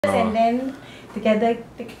And then together,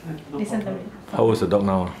 listen to me. How old is the dog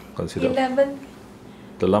now? Consider 11.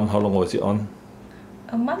 The lump, how long was it on?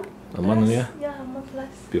 A month. A month, yeah? Yeah, a month plus.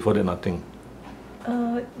 Before that, nothing.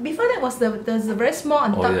 Before that was the very small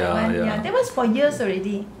on top. Yeah, one. yeah. That was for years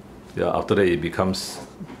already. Yeah, after that it becomes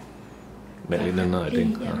malignant, I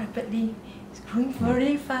think. Yeah, rapidly. It's growing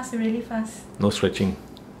very fast, really fast. No scratching.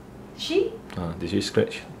 She? Did she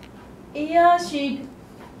scratch? Yeah, she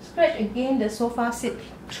scratched again the sofa seat.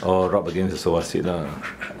 Or rub against the sofa seat?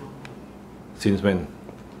 Since when?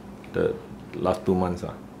 The last 2 months?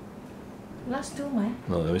 Last 2 months?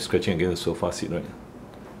 No, I mean scratching against the sofa seat, right?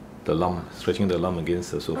 The lump, scratching the lump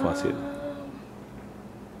against the sofa seat.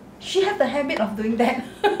 She have the habit of doing that.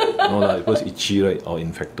 No, it was itchy, right? Or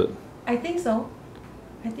infected. I think so.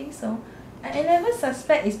 I think so. I never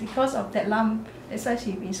suspect it's because of that lump. That's why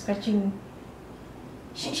she been scratching.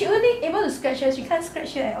 She only able to scratch her. She can't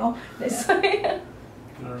scratch her at all. That's why.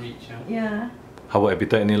 Yeah. How about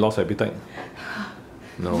appetite? Any lost appetite?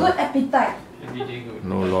 No. Good appetite.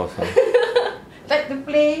 No loss. Like to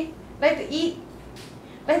play, like to eat,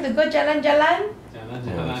 like to go jalan-jalan.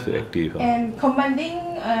 Still active. And commanding,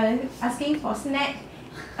 asking for snack.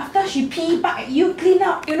 After she pee back at you, clean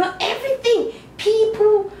up, you know, everything. Pee,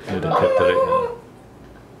 poo. Yeah, the cataract.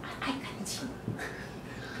 I can't see.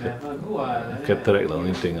 Cataract, the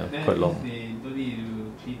only thing, quite long.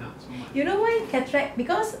 You know why cataract?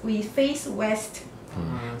 Because we face west.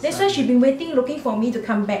 That's why she's been waiting, looking for me to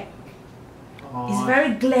come back. It's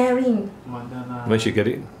very glaring. When she get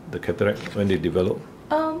it, the cataract, when they develop?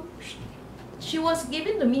 She was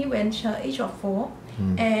given to me when she age of 4,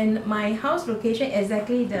 and my house location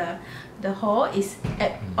exactly the hall is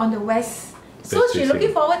on the west. So she's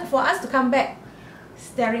looking forward for us to come back.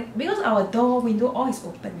 Staring because our door window all is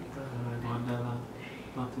open.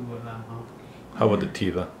 How about the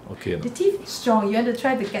teeth? Okay. The teeth strong. You want to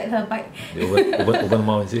try to get her bite. Open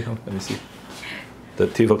mouth, see? Let me see. The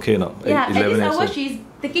teeth okay now? Yeah, at this hour so. she's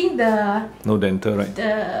taking the No dental, right?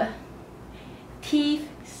 the teeth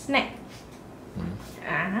snack.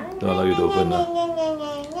 Don't allow you to open now.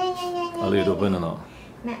 Allow you to open or not?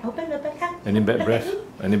 Open, come. Any bad breath?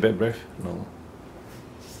 Any bad breath? No.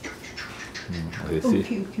 Okay, see.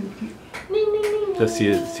 Cute. Just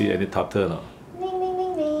see any tartar or not?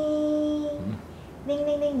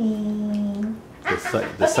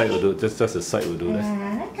 The side will do. Just the side will do that.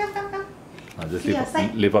 Come. Just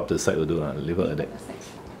lift up the side will do. Lift up like that.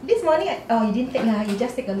 This morning, you didn't take you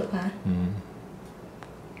just take a look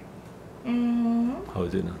How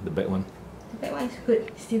is it now? The back one? The back one is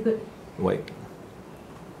good, still good. White.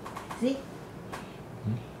 See?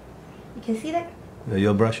 You can see that?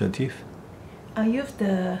 You brush your teeth? I use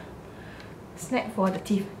the snack for the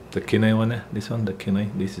teeth. The canine one, this one, the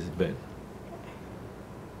canine, this is bad.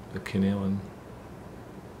 The canine one.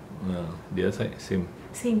 The other side, same.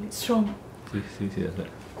 Same, strong. See the other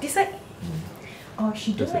side. This side? Oh,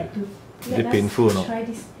 she don't like to. Is it painful or not? Try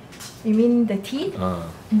this. You mean the teeth?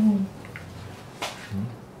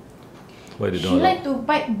 Why they She don't allow? like to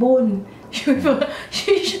bite bone.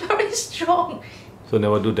 She's very strong. So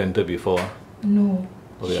never do dental before? No.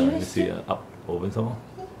 Okay, let me see. Up, open some more.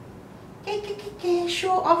 Okay,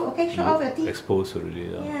 show off. Okay, show off your teeth. Exposed already,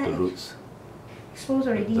 the roots. Exposed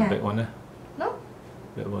already, The back one, No?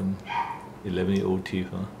 That one, 11-year-old teeth.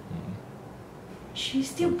 She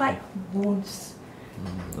still bite bones.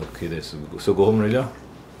 Okay, that's good. So go home already?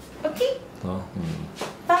 Okay.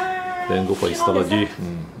 Bye. Then go for Show off histology. yourself.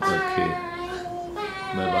 Okay.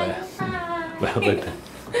 Bye-bye. Bye-bye.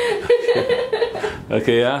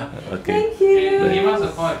 Okay, Okay. Thank you. Give us a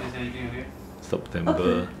call if there's anything, okay? September.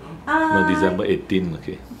 Okay. No, December 18,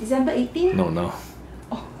 okay. December 18? No, now.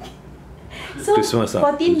 So Christmas,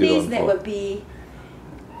 14 days that 24. would be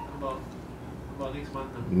About next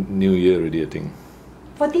month. New Year already, I think.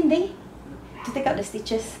 14 days to take out the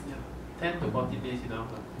stitches. 10 to 14 days enough.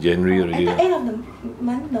 January At already. the end of the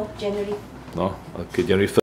month, no, January. No? Okay, January 1st.